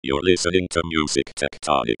You're listening to Music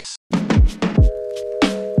Tectonics.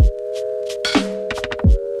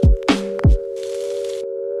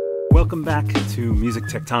 Welcome back to Music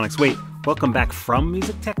Tectonics. Wait, welcome back from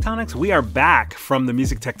Music Tectonics? We are back from the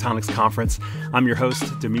Music Tectonics Conference. I'm your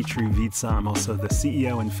host, Dmitri Vietze. I'm also the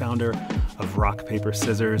CEO and founder of Rock, Paper,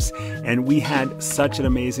 Scissors. And we had such an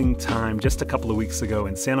amazing time just a couple of weeks ago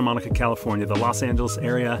in Santa Monica, California, the Los Angeles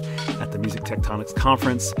area at the Music Tectonics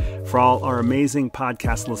Conference. For all our amazing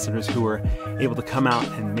podcast listeners who were able to come out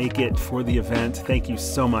and make it for the event, thank you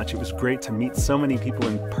so much. It was great to meet so many people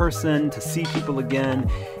in person, to see people again,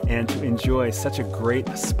 and to enjoy such a great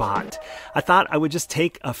spot. I thought I would just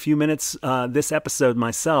take a few minutes this episode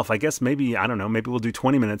myself. I guess maybe we'll do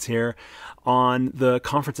 20 minutes here on the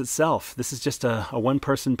conference itself. This is just a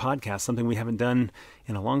one-person podcast, something we haven't done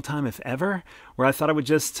in a long time, if ever, where I thought I would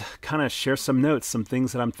just kind of share some notes, some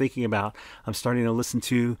things that I'm thinking about. I'm starting to listen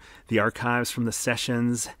to the archives from the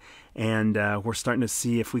sessions, and we're starting to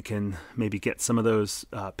see if we can maybe get some of those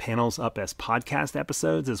panels up as podcast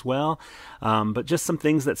episodes as well. But just some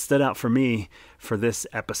things that stood out for me for this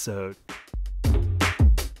episode.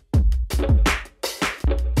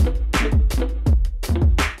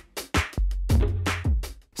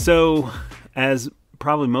 So, as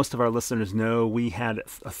probably most of our listeners know, we had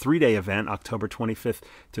a 3-day event, October 25th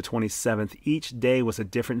to 27th. Each day was a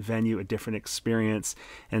different venue, a different experience.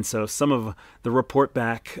 And so some of the report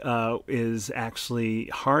back is actually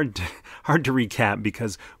hard to recap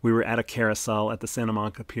because we were at a carousel at the Santa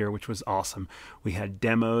Monica Pier, which was awesome. We had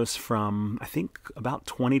demos from, I think, about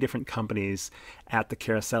 20 different companies at the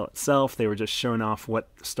carousel itself. They were just showing off what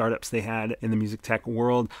startups they had in the music tech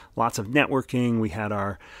world. Lots of networking. We had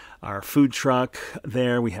our food truck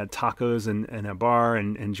there. We had tacos and a bar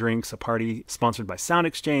and drinks, a party sponsored by Sound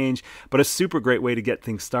Exchange, but a super great way to get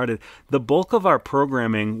things started. The bulk of our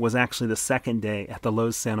programming was actually the second day at the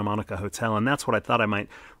Lowe's Santa Monica Hotel, and that's what I thought I might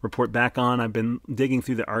report back on. I've been digging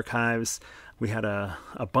through the archives. We had a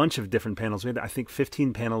bunch of different panels. We had, I think,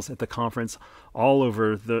 15 panels at the conference all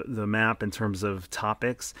over the map in terms of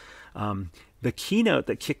topics. The keynote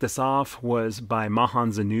that kicked us off was by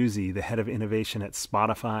Mahan Zanuzzi, the head of innovation at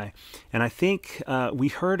Spotify. And I think we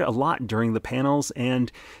heard a lot during the panels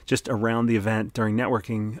and just around the event during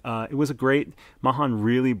networking. It was Mahan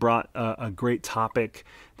really brought a great topic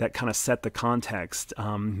that kind of set the context.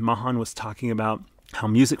 Mahan was talking about how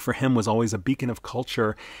music for him was always a beacon of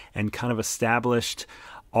culture and kind of established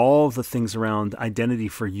all the things around identity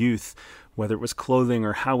for youth, whether it was clothing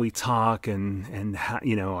or how we talk and how,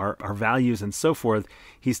 our values and so forth.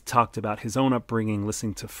 He's talked about his own upbringing,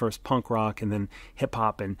 listening to first punk rock and then hip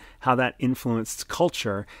hop and how that influenced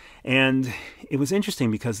culture. And it was interesting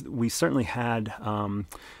because we certainly had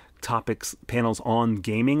panels on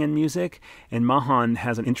gaming and music, and Mahan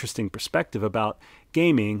has an interesting perspective about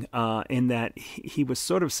gaming in that he was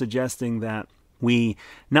sort of suggesting that we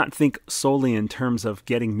not think solely in terms of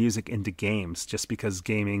getting music into games, just because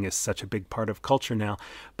gaming is such a big part of culture now,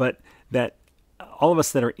 but that all of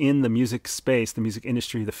us that are in the music space, the music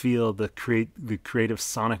industry, the field, the creative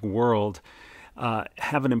sonic world,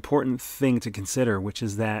 have an important thing to consider, which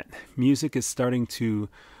is that music is starting to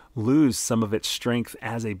lose some of its strength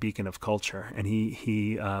as a beacon of culture. And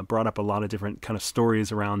he brought up a lot of different kind of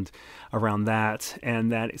stories around that,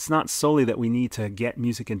 and that it's not solely that we need to get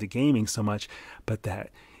music into gaming so much, but that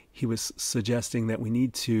he was suggesting that we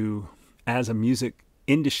need to, as a music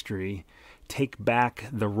industry, take back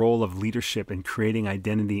the role of leadership in creating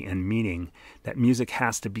identity and meaning, that music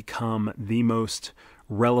has to become the most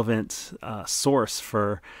relevant source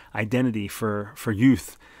for identity for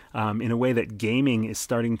youth, in a way that gaming is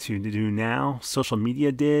starting to do now. Social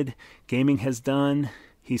media did, gaming has done.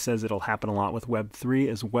 He says it'll happen a lot with Web3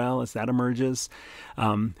 as well as that emerges.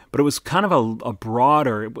 But it was kind of a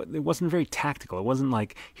broader, it wasn't very tactical. It wasn't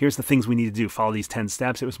like, here's the things we need to do, follow these 10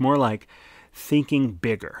 steps. It was more like thinking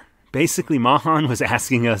bigger. Basically, Mahan was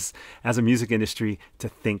asking us as a music industry to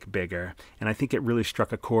think bigger. And I think it really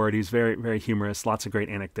struck a chord. He was very, very humorous, lots of great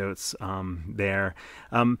anecdotes there.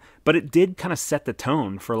 But it did kind of set the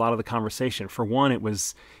tone for a lot of the conversation. For one, it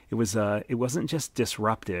wasn't just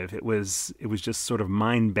disruptive. It was just sort of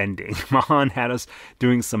mind-bending. Mahan had us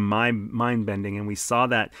doing some mind-bending, and we saw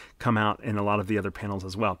that come out in a lot of the other panels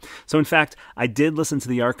as well. So in fact, I did listen to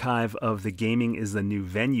the archive of the Gaming is the New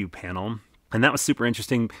Venue panel. And that was super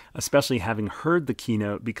interesting, especially having heard the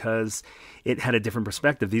keynote, because it had a different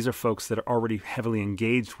perspective. These are folks that are already heavily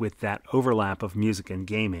engaged with that overlap of music and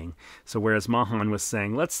gaming. So whereas Mahan was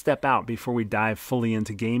saying, let's step out before we dive fully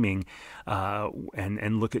into gaming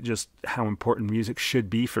and look at just how important music should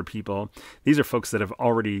be for people, these are folks that have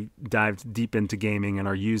already dived deep into gaming and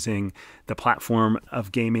are using the platform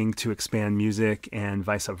of gaming to expand music and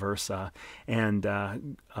vice versa. And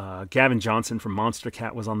Gavin Johnson from Monster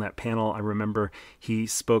Cat was on that panel. I remember he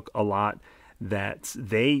spoke a lot that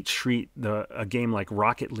they treat a game like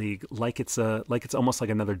Rocket League like it's almost like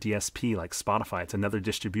another DSP, like Spotify. It's another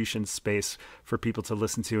distribution space for people to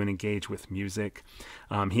listen to and engage with music.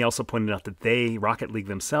 He also pointed out that Rocket League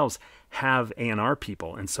themselves, have A&R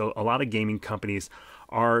people, and so a lot of gaming companies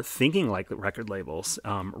are thinking like the record labels.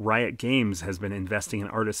 Riot Games has been investing in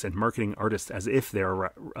artists and marketing artists as if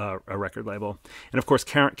they're a record label. And of course,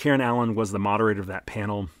 Karen Allen was the moderator of that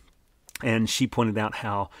panel. And she pointed out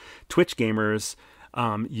how Twitch gamers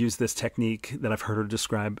use this technique that I've heard her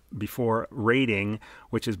describe before, raiding,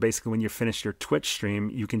 which is basically when you finish your Twitch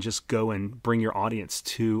stream, you can just go and bring your audience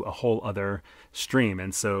to a whole other stream.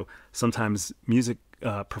 And so sometimes music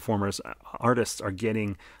performers, artists are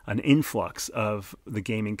getting an influx of the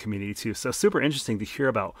gaming community too. So super interesting to hear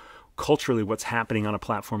about culturally what's happening on a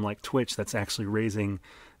platform like Twitch that's actually raising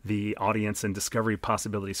the audience and discovery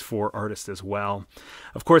possibilities for artists as well.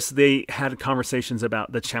 Of course, they had conversations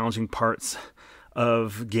about the challenging parts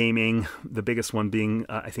of gaming, the biggest one being,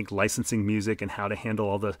 I think, licensing music and how to handle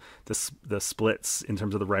all the splits in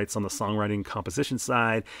terms of the rights on the songwriting composition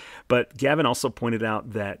side. But Gavin also pointed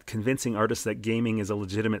out that convincing artists that gaming is a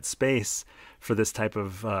legitimate space for this type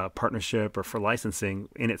of partnership or for licensing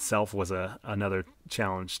in itself was another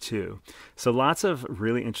challenge too. So lots of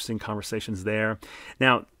really interesting conversations there.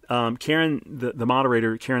 Now, Karen, the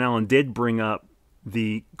moderator, Karen Allen, did bring up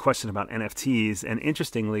the question about NFTs. And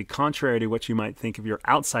interestingly, contrary to what you might think if you're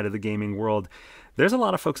outside of the gaming world, there's a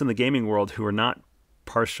lot of folks in the gaming world who are not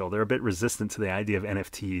partial. They're a bit resistant to the idea of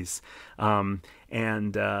NFTs.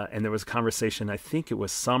 And there was a conversation, I think it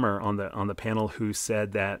was Summer on the panel, who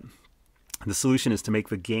said that the solution is to make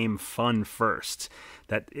the game fun first.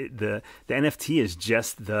 That the NFT is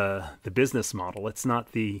just the business model. It's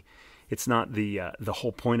not the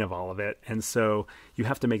whole point of all of it. And so you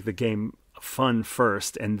have to make the game fun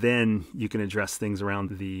first, and then you can address things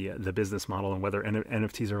around the business model and whether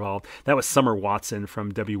NFTs are involved. That was Summer Watson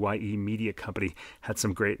from WYE Media Company, had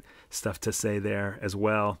some great stuff to say there as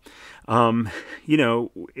well.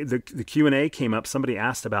 The Q&A came up. Somebody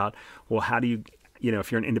asked about, well, how do you,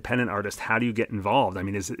 if you're an independent artist, how do you get involved? I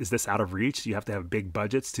mean, is this out of reach? Do you have to have big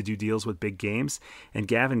budgets to do deals with big games? And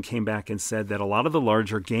Gavin came back and said that a lot of the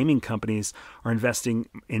larger gaming companies are investing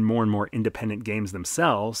in more and more independent games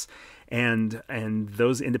themselves. And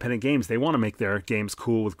those independent games, they want to make their games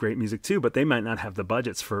cool with great music too, but they might not have the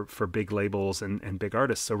budgets for big labels and big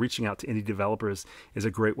artists. So reaching out to indie developers is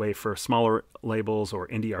a great way for smaller labels or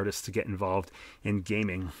indie artists to get involved in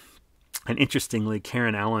gaming. And interestingly,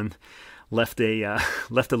 Karen Allen left a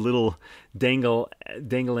little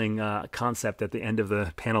dangling concept at the end of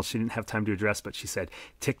the panel she didn't have time to address, but she said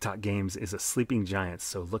TikTok games is a sleeping giant,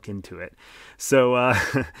 so look into it. So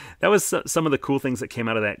that was some of the cool things that came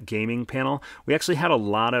out of that gaming panel. We actually had a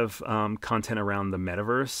lot of content around the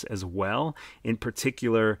metaverse as well. In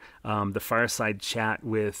particular, the fireside chat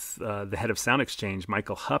with the head of Sound Exchange,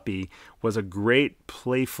 Michael Huppy, was a great,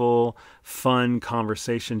 playful, fun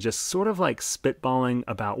conversation, just sort of like spitballing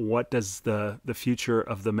about what does the future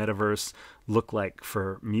of the metaverse look like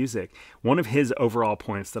for music. One of his overall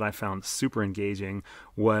points that I found super engaging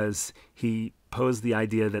was he posed the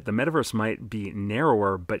idea that the metaverse might be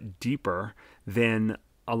narrower but deeper than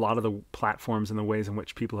a lot of the platforms and the ways in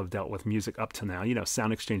which people have dealt with music up to now.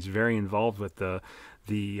 Sound Exchange is very involved with the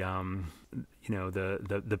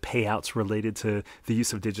payouts related to the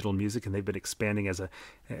use of digital music, and they've been expanding as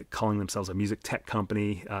calling themselves a music tech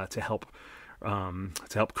company to help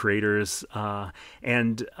creators.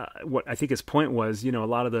 And what I think his point was, a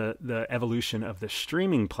lot of the evolution of the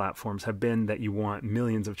streaming platforms have been that you want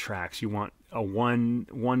millions of tracks. You want a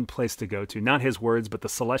one place to go to. Not his words, but the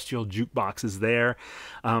celestial jukebox is there.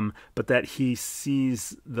 But that he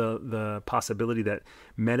sees the possibility that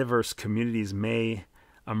metaverse communities may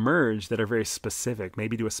emerge that are very specific,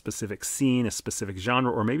 maybe to a specific scene, a specific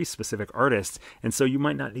genre, or maybe specific artists. And so you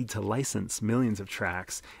might not need to license millions of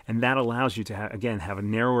tracks. And that allows you to have a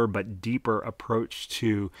narrower but deeper approach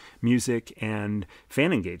to music and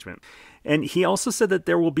fan engagement. And he also said that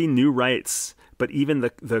there will be new rights, but even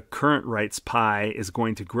the current rights pie is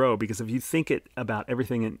going to grow, because if you think about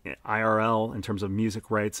everything in IRL in terms of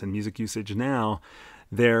music rights and music usage now,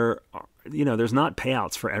 there's not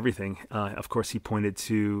payouts for everything. Of course, he pointed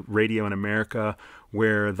to radio in America,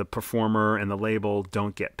 where the performer and the label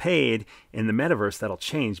don't get paid. In the metaverse, that'll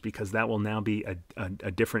change because that will now be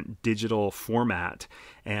a different digital format,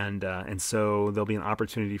 and so there'll be an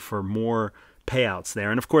opportunity for more payouts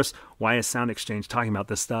there. And of course, why is Sound Exchange talking about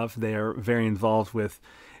this stuff? They're very involved with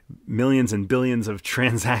millions and billions of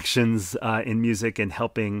transactions in music and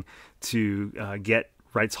helping to get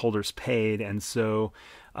rights holders paid. And so,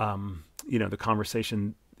 the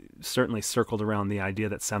conversation certainly circled around the idea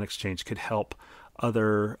that Sound Exchange could help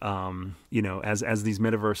other, as these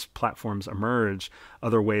metaverse platforms emerge,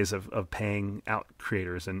 other ways of paying out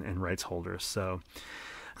creators and rights holders.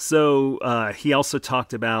 So he also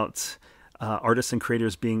talked about artists and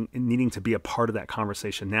creators needing to be a part of that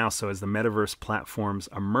conversation now. So as the metaverse platforms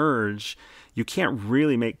emerge, you can't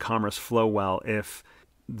really make commerce flow well if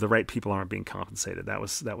the right people aren't being compensated. That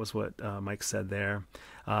was what Mike said there.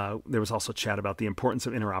 There was also chat about the importance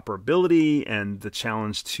of interoperability and the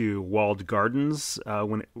challenge to walled gardens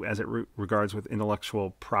as it regards with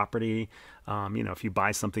intellectual property. If you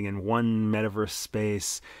buy something in one metaverse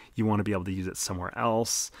space, you want to be able to use it somewhere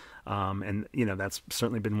else. And that's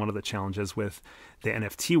certainly been one of the challenges with the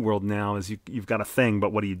NFT world now is you've got a thing,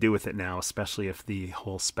 but what do you do with it now, especially if the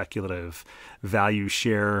whole speculative value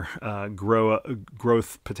share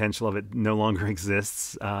growth potential of it no longer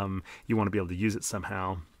exists. You want to be able to use it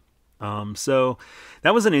somehow. So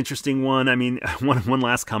that was an interesting one. I mean, one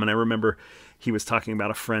last comment. I remember he was talking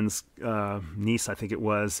about a friend's niece, I think it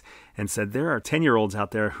was, and said there are 10-year-olds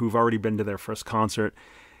out there who've already been to their first concert,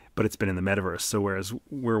 but it's been in the metaverse. So whereas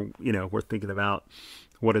we're thinking about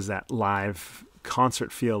what does that live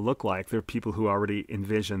concert feel look like, there are people who already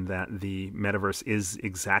envision that the metaverse is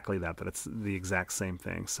exactly that it's the exact same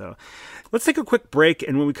thing. So let's take a quick break,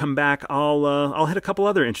 and when we come back, I'll hit a couple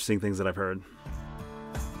other interesting things that I've heard.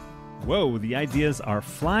 Whoa, the ideas are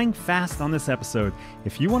flying fast on this episode.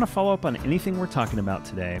 If you want to follow up on anything we're talking about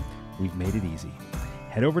today, we've made it easy.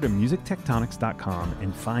 Head over to musictectonics.com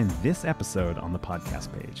and find this episode on the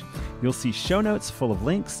podcast page. You'll see show notes full of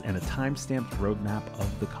links and a time-stamped roadmap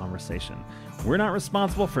of the conversation. We're not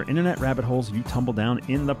responsible for internet rabbit holes you tumble down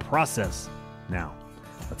in the process. Now,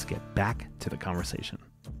 let's get back to the conversation.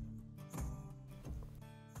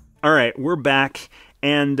 All right, we're back.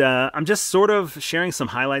 And I'm just sort of sharing some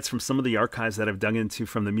highlights from some of the archives that I've dug into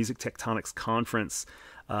from the Music Tectonics Conference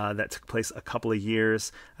that took place a couple of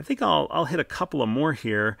years. I think I'll hit a couple of more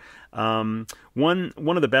here. One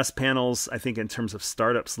of the best panels, I think, in terms of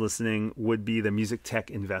startups listening would be the Music Tech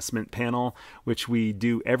Investment Panel, which we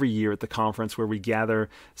do every year at the conference, where we gather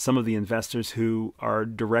some of the investors who are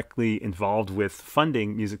directly involved with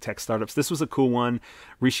funding music tech startups. This was a cool one.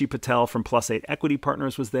 Rishi Patel from Plus 8 Equity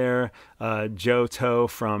Partners was there. Joe Toe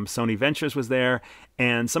from Sony Ventures was there.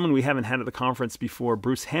 And someone we haven't had at the conference before,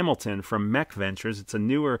 Bruce Hamilton from Mech Ventures. It's a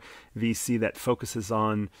newer VC that focuses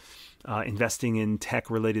on investing in tech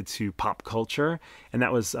related to pop culture, and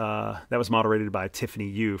that was moderated by Tiffany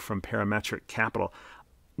Yu from Parametric Capital.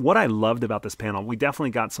 What I loved about this panel, we definitely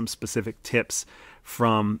got some specific tips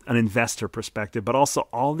from an investor perspective, but also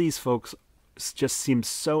all these folks just seemed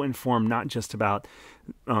so informed, not just about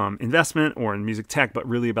investment or in music tech, but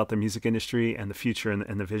really about the music industry and the future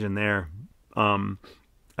and the vision there.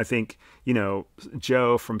 I think,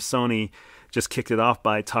 Joe from Sony just kicked it off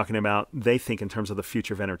by talking about they think in terms of the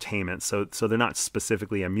future of entertainment. So they're not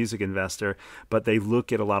specifically a music investor, but they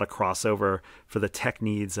look at a lot of crossover for the tech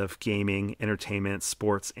needs of gaming, entertainment,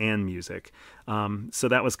 sports, and music. So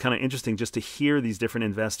that was kind of interesting just to hear these different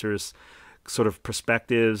investors' sort of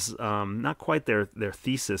perspectives, not quite their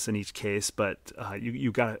thesis in each case, but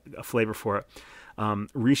you got a flavor for it.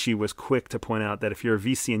 Rishi was quick to point out that if you're a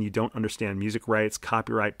VC and you don't understand music rights,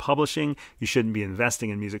 copyright, publishing, you shouldn't be investing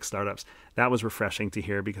in music startups. That was refreshing to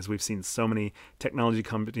hear, because we've seen so many technology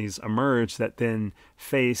companies emerge that then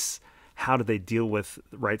face how do they deal with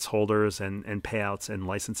rights holders and payouts and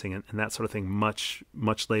licensing and that sort of thing much,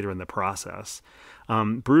 much later in the process.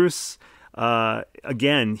 Bruce,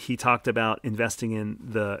 again, he talked about investing in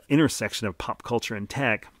the intersection of pop culture and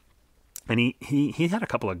tech. And he had a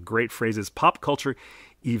couple of great phrases. Pop culture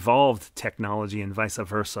evolved technology and vice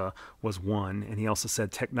versa was one. And he also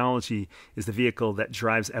said technology is the vehicle that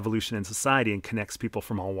drives evolution in society and connects people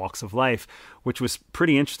from all walks of life, which was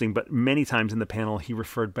pretty interesting. But many times in the panel, he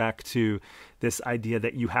referred back to this idea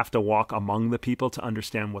that you have to walk among the people to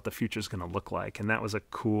understand what the future is going to look like. And that was a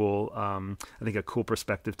cool, I think a cool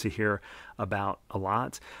perspective to hear about a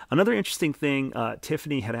lot. Another interesting thing,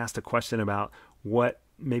 Tiffany had asked a question about what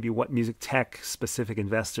music tech specific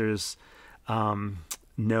investors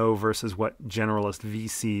know versus what generalist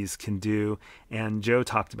VCs can do. And Joe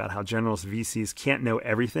talked about how generalist VCs can't know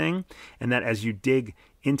everything, and that as you dig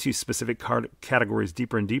into specific categories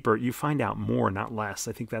deeper and deeper, you find out more, not less.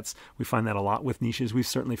 I think we find that a lot with niches. We've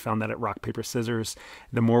certainly found that at Rock, Paper, Scissors.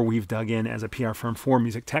 The more we've dug in as a PR firm for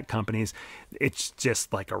music tech companies, it's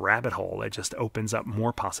just like a rabbit hole. It just opens up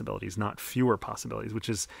more possibilities, not fewer possibilities, which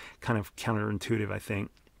is kind of counterintuitive, I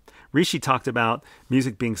think. Rishi talked about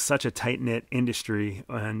music being such a tight-knit industry,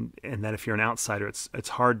 and that if you're an outsider, it's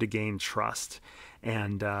hard to gain trust.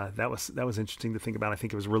 And that was interesting to think about. I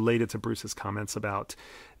think it was related to Bruce's comments about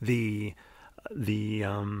the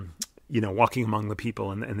walking among the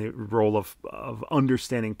people and the role of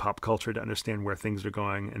understanding pop culture to understand where things are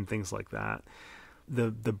going and things like that.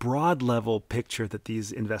 The broad level picture that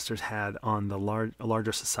these investors had on the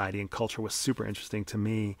larger society and culture was super interesting to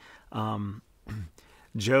me.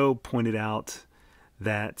 Joe pointed out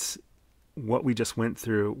that what we just went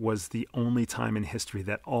through was the only time in history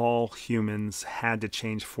that all humans had to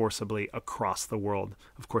change forcibly across the world,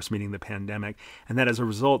 of course, meaning the pandemic, and that as a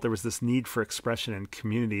result, there was this need for expression and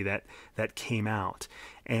community that came out.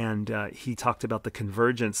 And he talked about the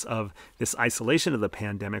convergence of this isolation of the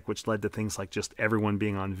pandemic, which led to things like just everyone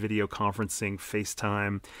being on video conferencing,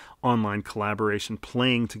 FaceTime, online collaboration,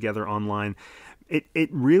 playing together online. It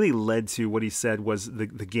really led to what he said was the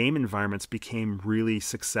game environments became really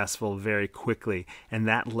successful very quickly, and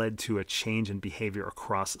that led to a change in behavior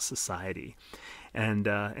across society.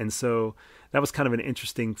 And so that was kind of an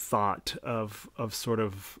interesting thought of sort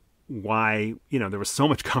of why, there was so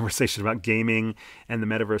much conversation about gaming and the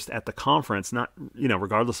metaverse at the conference, not,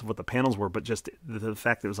 regardless of what the panels were, but just the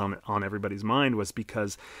fact that it was on everybody's mind was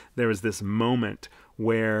because there was this moment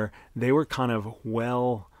where they were kind of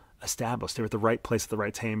established. They were at the right place at the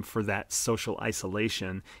right time for that social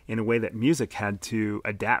isolation in a way that music had to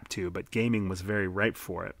adapt to, but gaming was very ripe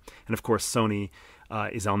for it. And of course, Sony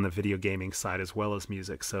is on the video gaming side as well as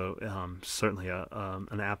music. So certainly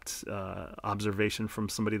an apt observation from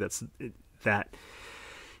somebody that's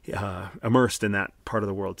immersed in that part of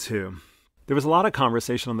the world too. There was a lot of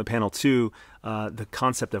conversation on the panel too. The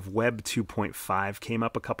concept of Web 2.5 came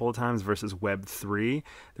up a couple of times versus Web 3.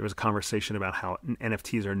 There was a conversation about how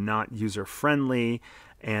NFTs are not user-friendly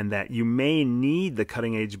and that you may need the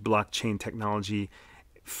cutting-edge blockchain technology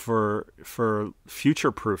for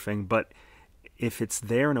future-proofing, but if it's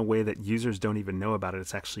there in a way that users don't even know about it,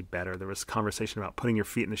 it's actually better. There was conversation about putting your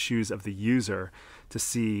feet in the shoes of the user to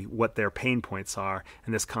see what their pain points are.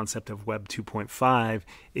 And this concept of Web 2.5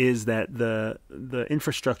 is that the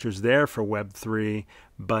infrastructure is there for Web 3,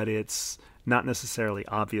 but it's not necessarily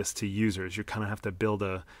obvious to users. You kind of have to build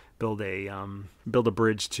a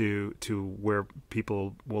bridge to where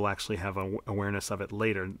people will actually have awareness of it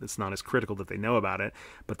later. It's not as critical that they know about it,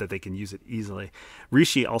 but that they can use it easily.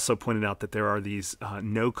 Rishi also pointed out that there are these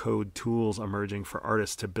no-code tools emerging for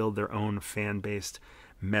artists to build their own fan-based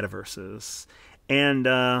metaverses. And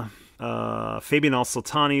Fabian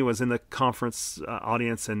Al-Sultani was in the conference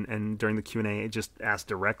audience and during the Q&A just asked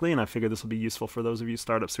directly, and I figured this will be useful for those of you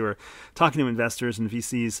startups who are talking to investors and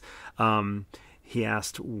VCs. He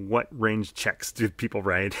asked, what range checks do people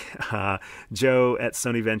write? Joe at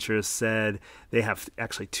Sony Ventures said they have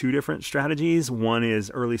actually two different strategies. One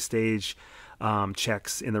is early stage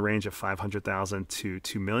checks in the range of $500,000 to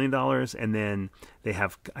 $2 million. And then they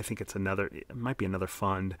have, I think it might be another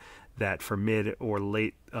fund that for mid or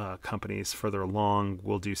late companies further along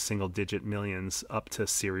will do single digit millions up to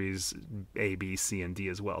series A, B, C, and D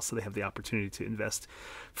as well. So they have the opportunity to invest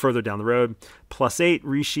further down the road. Plus8,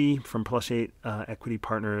 Rishi from Plus8 Equity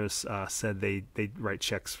Partners said they write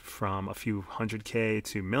checks from a few $100K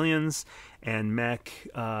to millions. And Mech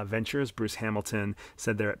Ventures, Bruce Hamilton,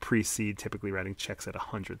 said they're at pre-seed, typically writing checks at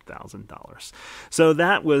 $100,000. So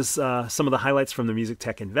that was some of the highlights from the Music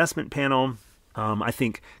Tech Investment Panel. I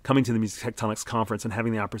think coming to the Music Tectonics Conference and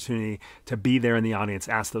having the opportunity to be there in the audience,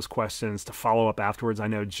 ask those questions, to follow up afterwards. I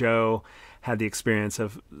know Joe had the experience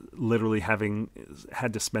of literally having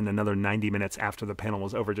had to spend another 90 minutes after the panel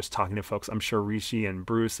was over just talking to folks. I'm sure Rishi and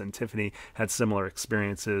Bruce and Tiffany had similar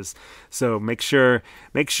experiences. So make sure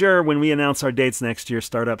when we announce our dates next year,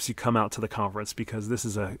 startups, you come out to the conference, because this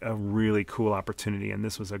is a really cool opportunity, and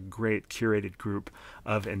this was a great curated group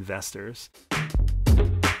of investors.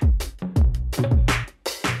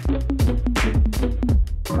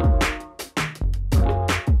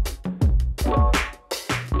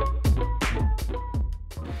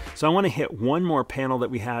 So I want to hit one more panel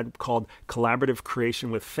that we had called Collaborative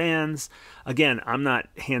Creation with Fans. Again, I'm not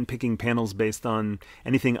handpicking panels based on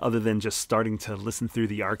anything other than just starting to listen through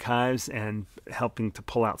the archives and helping to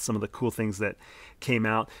pull out some of the cool things that came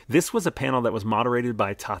out. This was a panel that was moderated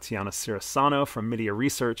by Tatiana Cirasano from Media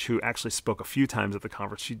Research, who actually spoke a few times at the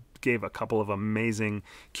conference. She gave a couple of amazing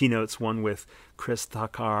keynotes, one with Chris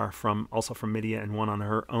Thakkar also from Media, and one on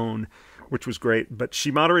her own, which was great. But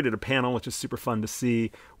she moderated a panel, which is super fun to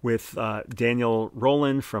see, with Daniel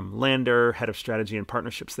Rowland from Lander, head of strategy and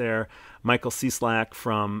partnerships there, Michael Cieslak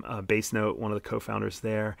from BaseNote, one of the co-founders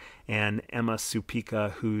there, and Emma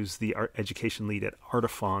Supika, who's the art education lead at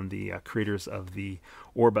Artifon, the creators of the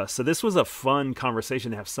Orba. So this was a fun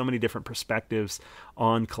conversation to have so many different perspectives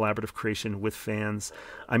on collaborative creation with fans.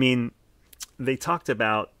 I mean, they talked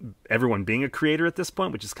about everyone being a creator at this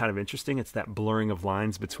point, which is kind of interesting. It's that blurring of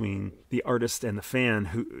lines between the artist and the fan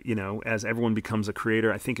who, as everyone becomes a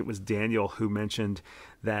creator. I think it was Daniel who mentioned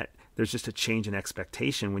that there's just a change in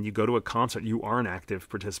expectation. When you go to a concert, you are an active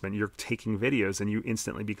participant. You're taking videos and you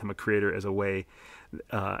instantly become a creator in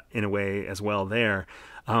a way as well there.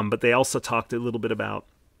 But they also talked a little bit about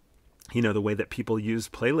the way that people use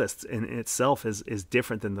playlists in itself is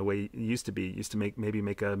different than the way it used to be. You used to maybe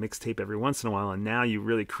make a mixtape every once in a while, and now you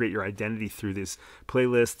really create your identity through these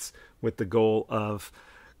playlists with the goal of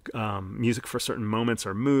music for certain moments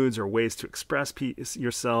or moods or ways to express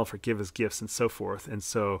yourself or give as gifts and so forth. And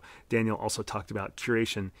so Daniel also talked about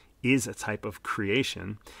curation is a type of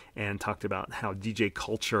creation, and talked about how DJ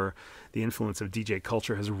culture, the influence of DJ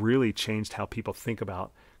culture, has really changed how people think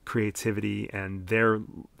about creativity and their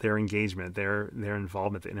engagement, their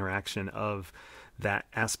involvement, the interaction of that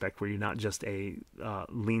aspect where you're not just a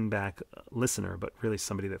lean back listener, but really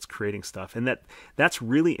somebody that's creating stuff. And that's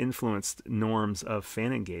really influenced norms of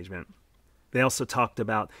fan engagement. They also talked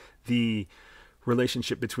about the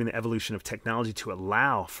relationship between the evolution of technology to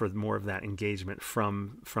allow for more of that engagement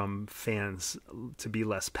from fans to be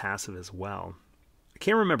less passive as well.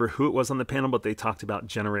 Can't remember who it was on the panel, but they talked about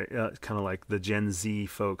kind of like the Gen Z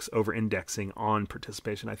folks over-indexing on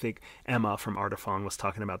participation. I think Emma from Artifon was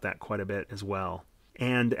talking about that quite a bit as well.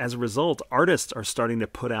 And as a result, artists are starting to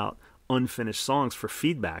put out unfinished songs for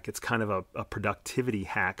feedback. It's kind of a productivity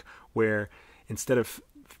hack where instead of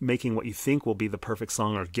making what you think will be the perfect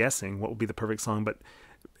song or guessing what will be the perfect song, but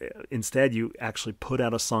instead you actually put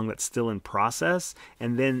out a song that's still in process,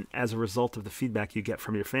 and then as a result of the feedback you get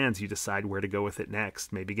from your fans, you decide where to go with it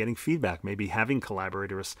next, maybe getting feedback, maybe having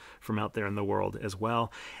collaborators from out there in the world as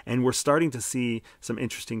well. And we're starting to see some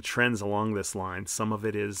interesting trends along this line. Some of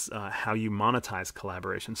it is how you monetize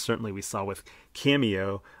collaboration. Certainly we saw with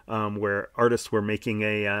Cameo, where artists were making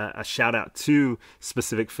a shout out to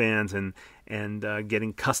specific fans and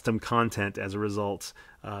getting custom content as a result,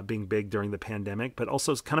 being big during the pandemic. But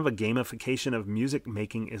also it's kind of a gamification of music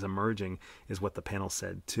making is emerging, is what the panel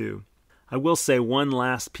said too. I will say one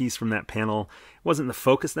last piece from that panel. It wasn't the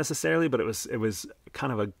focus necessarily, but it was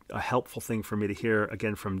kind of a helpful thing for me to hear,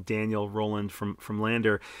 again, from Daniel Rowland from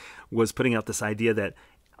Lander, was putting out this idea that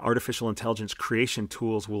artificial intelligence creation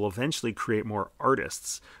tools will eventually create more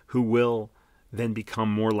artists who will then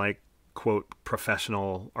become more like, quote,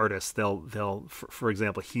 professional artists. They'll for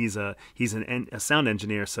example, he's a sound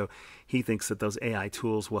engineer, so he thinks that those AI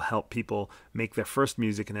tools will help people make their first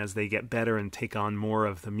music, and as they get better and take on more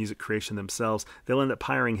of the music creation themselves, they'll end up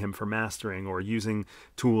hiring him for mastering or using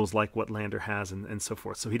tools like what Lander has and so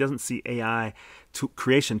forth. So he doesn't see AI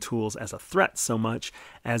creation tools as a threat so much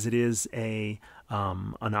as it is an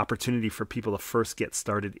opportunity for people to first get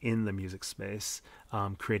started in the music space,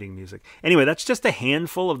 creating music. Anyway, that's just a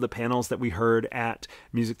handful of the panels that we heard at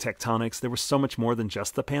Music Tectonics. There was so much more than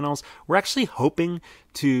just the panels. We're actually hoping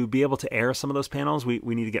to be able to air some of those panels. We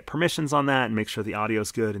need to get permissions on that and make sure the audio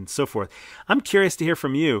is good and so forth. I'm curious to hear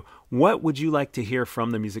from you. What would you like to hear from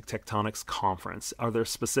the Music Tectonics Conference? Are there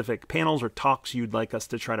specific panels or talks you'd like us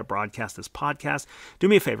to try to broadcast as podcasts? Do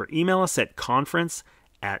me a favor. Email us at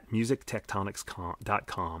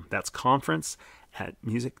conference@musictectonics.com. That's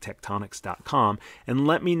conference@musictectonics.com, and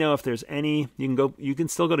let me know if there's any. You can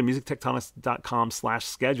still go to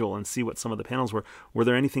musictectonics.com/schedule and see what some of the panels were. Were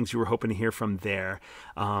there any things you were hoping to hear from there?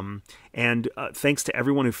 And thanks to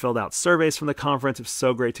everyone who filled out surveys from the conference. It was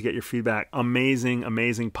so great to get your feedback.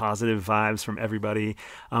 Amazing positive vibes from everybody.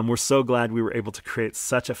 We're so glad we were able to create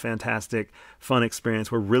such a fantastic, fun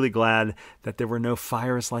experience. We're really glad that there were no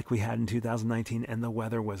fires like we had in 2019, and the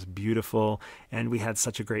weather was beautiful, and we had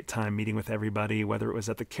such a great time meeting with everybody, whether it was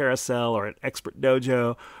at the Carousel or at Expert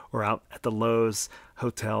Dojo or out at the Lowe's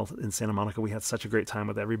Hotel in Santa Monica. We had such a great time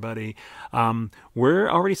with everybody. We're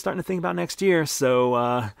already starting to think about next year,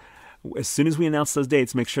 so as soon as we announce those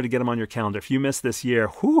dates, make sure to get them on your calendar. If you miss this year,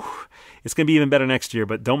 it's going to be even better next year,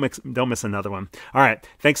 but don't miss another one. All right.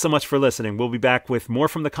 Thanks so much for listening. We'll be back with more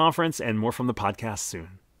from the conference and more from the podcast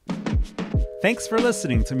soon. Thanks for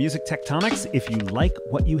listening to Music Tectonics. If you like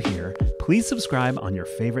what you hear, please subscribe on your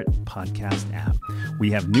favorite podcast app.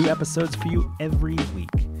 We have new episodes for you every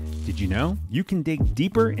week. Did you know you can dig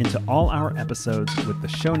deeper into all our episodes with the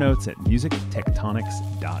show notes at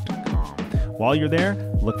musictectonics.com? While you're there,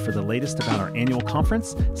 look for the latest about our annual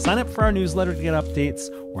conference, sign up for our newsletter to get updates,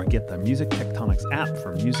 or get the Music Tectonics app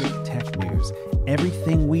for music tech news.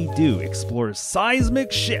 Everything we do explores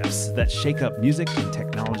seismic shifts that shake up music and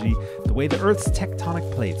technology the way the Earth's tectonic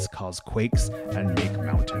plates cause quakes and make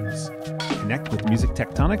mountains. Connect with Music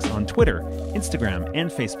Tectonics on Twitter, Instagram,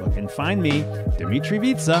 and Facebook, and find me, Dmitri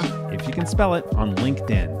Vietze, if you can spell it, on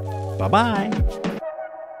LinkedIn. Bye-bye!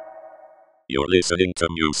 You're listening to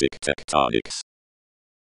Music Tectonics.